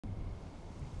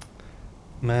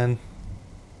Man.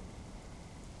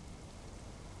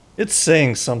 It's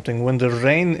saying something when the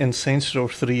rain in Saints Row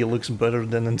 3 looks better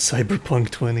than in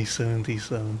Cyberpunk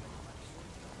 2077.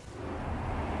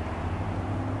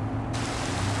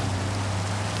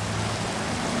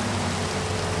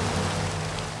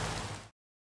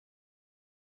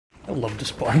 I love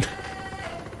this part.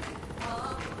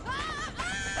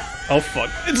 Oh fuck,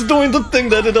 it's doing the thing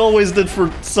that it always did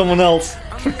for someone else.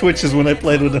 For Twitches when I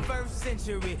played with him.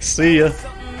 See ya.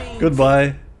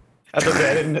 Goodbye. That's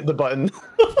okay, I didn't hit the button.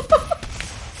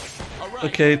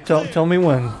 Okay, tell me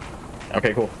when.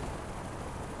 Okay, cool.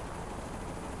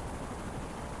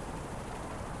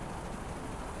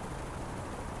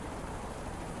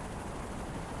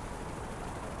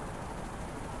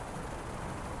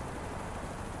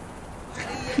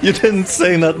 You didn't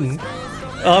say nothing.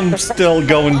 I'm still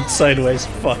going sideways.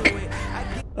 Fuck.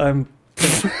 I'm...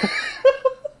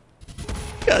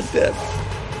 God damn.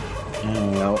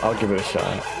 I'll give it a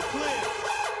shot.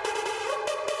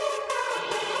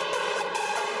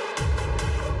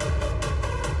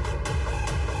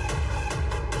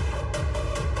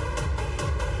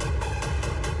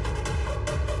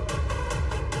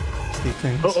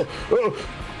 Things. Oh.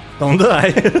 Don't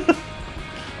die.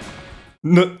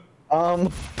 No.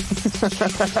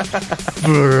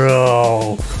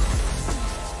 Bro.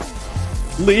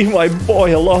 Leave my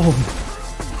boy alone.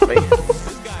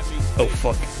 Oh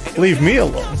fuck. Leave me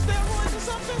alone.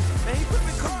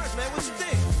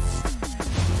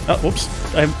 Oh, whoops.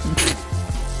 I'm...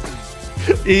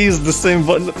 E's the same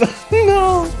button.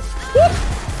 No.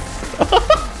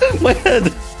 My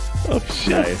head. Oh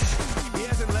shit. Nice. He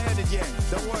hasn't landed yet.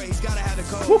 Don't worry, he's gotta have the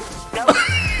code. No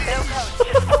code,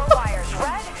 just 4 wires.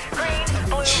 Red, green,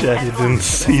 blue, Shit, you and didn't black.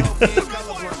 see that.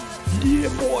 Yeah,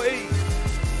 boy.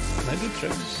 Can I do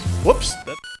tricks? Whoops.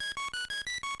 That...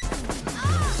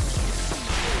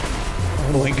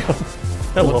 Oh my god.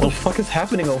 Hello. What the fuck is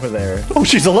happening over there? Oh,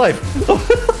 she's alive! Oh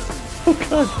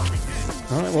god.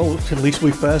 Alright, well, at least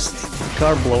we passed the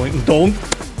car blowing. Don't!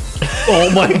 Oh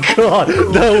my god!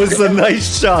 That was a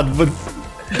nice shot, but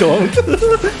don't!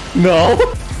 No!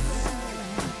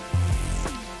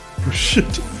 Oh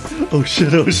shit! Oh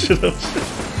shit, oh shit, oh shit!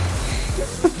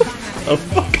 Oh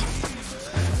fuck!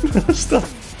 Stop!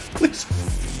 Please!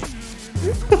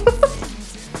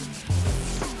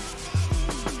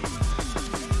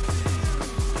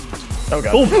 Oh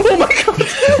god. Oh my god!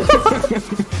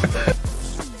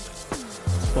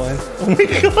 It's fine. Oh my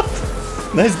god!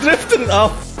 Nice drifting!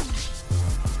 Oh!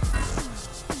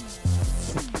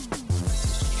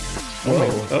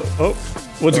 Oh.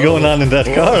 What's going on in that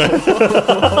car?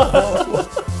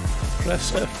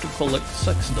 Press F to collect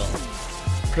sex doll.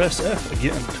 Press F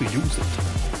again to use it.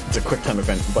 It's a quick time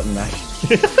event button mash.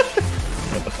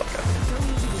 What the fuck up?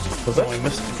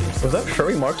 Was that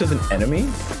furry marked as an enemy?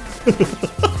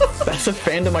 That's a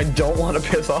fandom I don't want to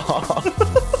piss off.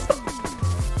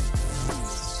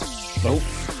 Nope.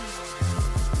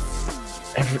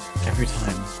 Every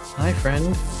time. Hi,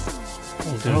 friend.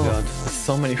 Oh dear god.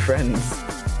 So many friends.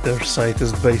 Their site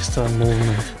is based on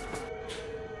movement.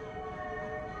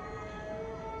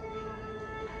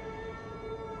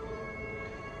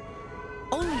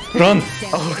 Run!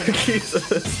 Oh,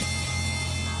 Jesus.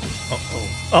 Uh-oh.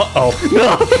 Uh-oh.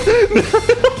 No!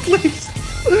 Please!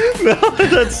 No,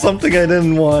 that's something I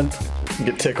didn't want.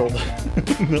 Get tickled.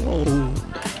 No.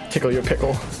 Tickle your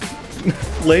pickle.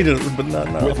 Later, but not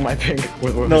now. With my pink.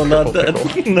 With No, my not purple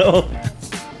that. pickle. No.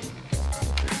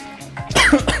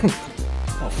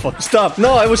 Oh fuck! Stop!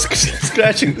 No, I was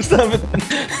scratching. Stop it.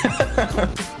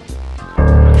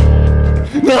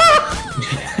 No!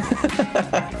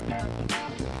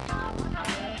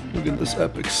 Look at this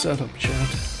epic setup, chat.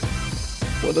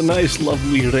 What a nice,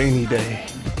 lovely, rainy day.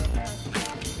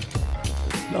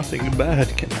 Nothing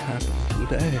bad can happen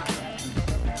today.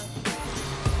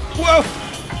 Whoa!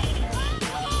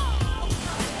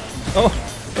 Oh!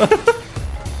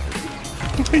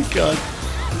 Oh my god.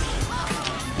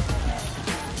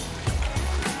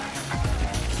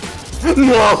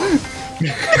 No!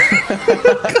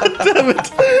 God damn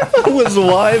it! I was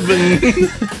vibing.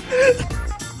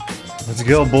 Let's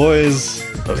go, boys.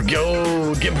 Let's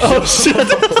go. Get Oh shit!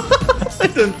 I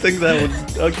didn't think that would.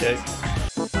 Okay.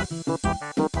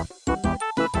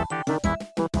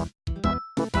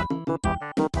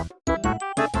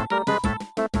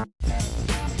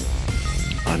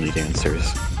 I need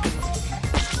answers.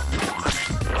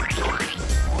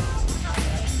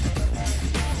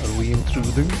 Are we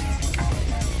intruding?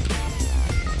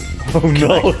 Oh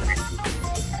no!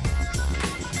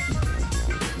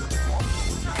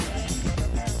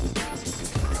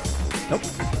 Nope.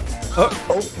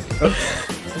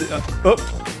 Oh.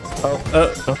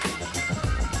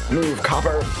 Move,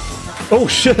 copper. Oh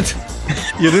shit!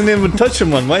 You didn't even touch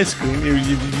him on my screen. You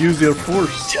used your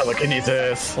force.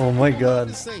 Telekinesis. Oh my god.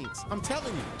 The Saints, I'm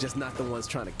telling you, just not the ones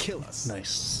trying to kill us.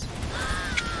 Nice.